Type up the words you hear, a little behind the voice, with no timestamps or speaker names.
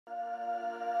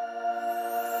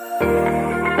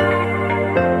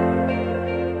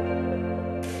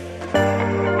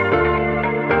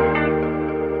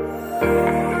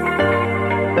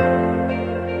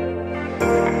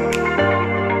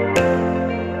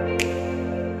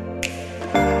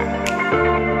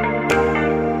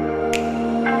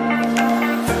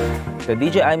The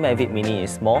DJI Mavic Mini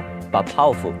is small but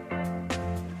powerful.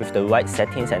 With the right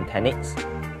settings and techniques,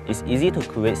 it's easy to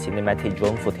create cinematic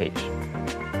drone footage.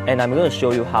 And I'm going to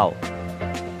show you how.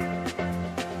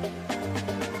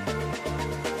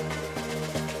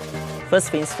 First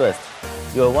things first,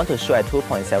 you will want to shoot at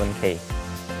 2.7K.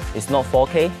 It's not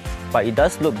 4K, but it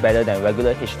does look better than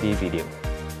regular HD video.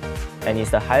 And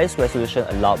it's the highest resolution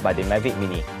allowed by the Mavic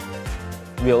Mini.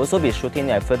 We'll also be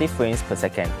shooting at 30 frames per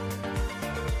second.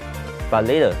 But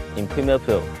later, in Premiere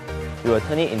Pro, we will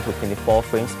turn it into 24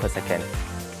 frames per second.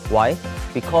 Why?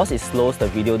 Because it slows the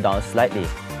video down slightly,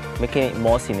 making it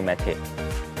more cinematic.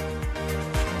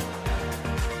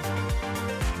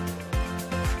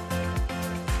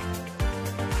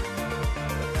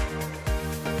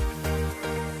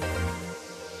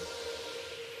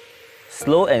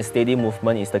 Slow and steady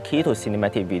movement is the key to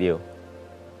cinematic video.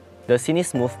 The Cine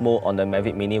Smooth mode on the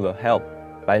Mavic Mini will help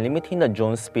by limiting the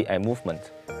drone's speed and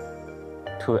movement.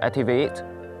 To activate it,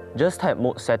 just tap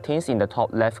Mode Settings in the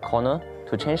top left corner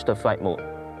to change the flight mode.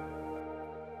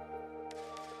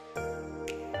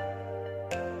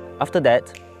 After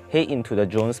that, head into the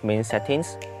drone's main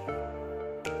settings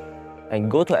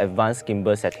and go to Advanced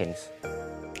Gimbal Settings.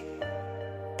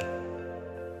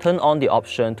 Turn on the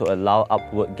option to allow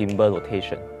upward gimbal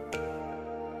rotation.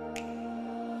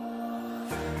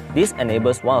 This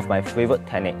enables one of my favorite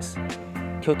techniques,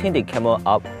 tilting the camera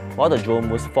up while the drone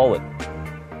moves forward.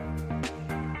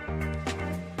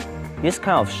 This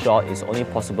kind of shot is only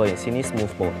possible in Cine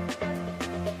Smooth mode.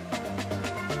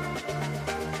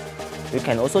 You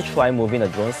can also try moving the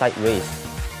drone sideways.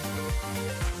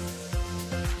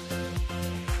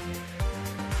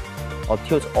 Or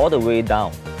tilt all the way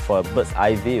down for a bird's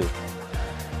eye view.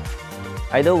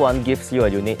 Either one gives you a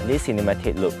uniquely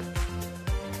cinematic look.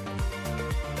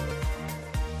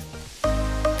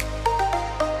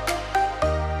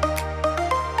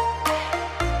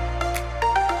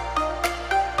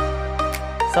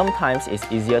 Sometimes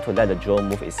it's easier to let the drone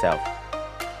move itself.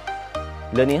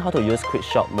 Learning how to use quick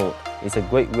shot mode is a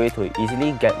great way to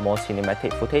easily get more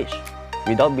cinematic footage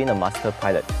without being a master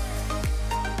pilot.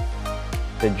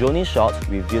 The drone shot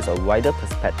reveals a wider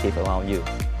perspective around you.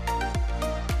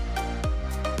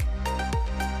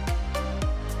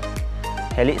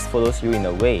 Helix follows you in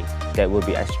a way that will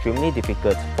be extremely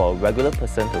difficult for a regular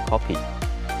person to copy.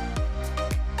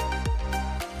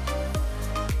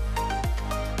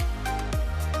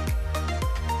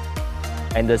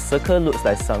 And the circle looks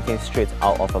like something straight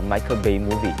out of a Michael Bay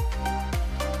movie.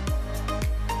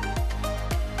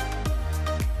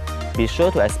 Be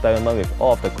sure to experiment with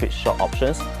all of the quick shot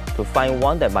options to find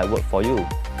one that might work for you.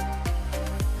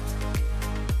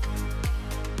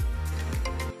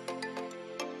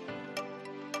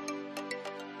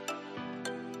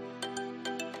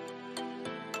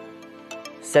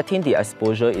 Setting the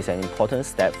exposure is an important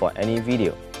step for any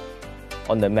video.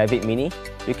 On the Mavic Mini,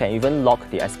 you can even lock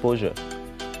the exposure.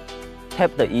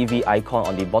 Tap the EV icon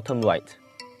on the bottom right.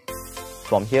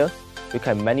 From here, you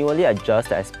can manually adjust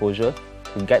the exposure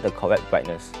to get the correct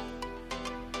brightness.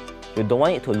 You don't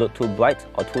want it to look too bright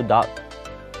or too dark.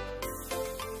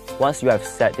 Once you have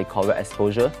set the correct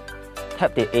exposure,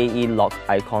 tap the AE lock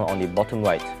icon on the bottom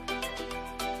right.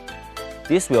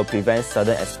 This will prevent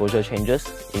sudden exposure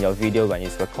changes in your video when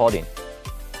it's recording.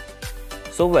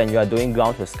 So when you are doing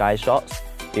ground to sky shots,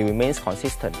 it remains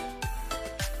consistent.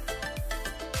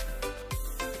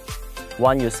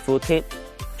 One useful tip,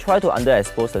 try to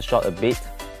underexpose the shot a bit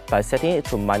by setting it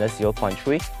to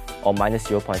 -0.3 or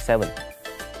 -0.7.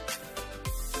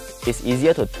 It's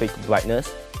easier to tweak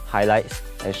brightness, highlights,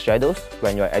 and shadows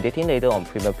when you are editing later on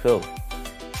Premiere Pro.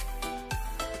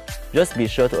 Just be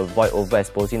sure to avoid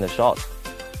overexposing the shot.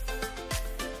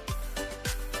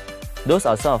 Those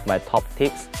are some of my top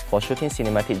tips for shooting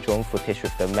cinematic drone footage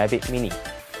with the Mavic Mini.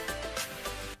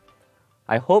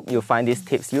 I hope you find these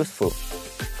tips useful.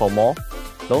 For more,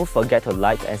 don't forget to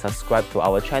like and subscribe to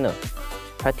our channel.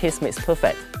 Practice makes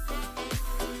perfect.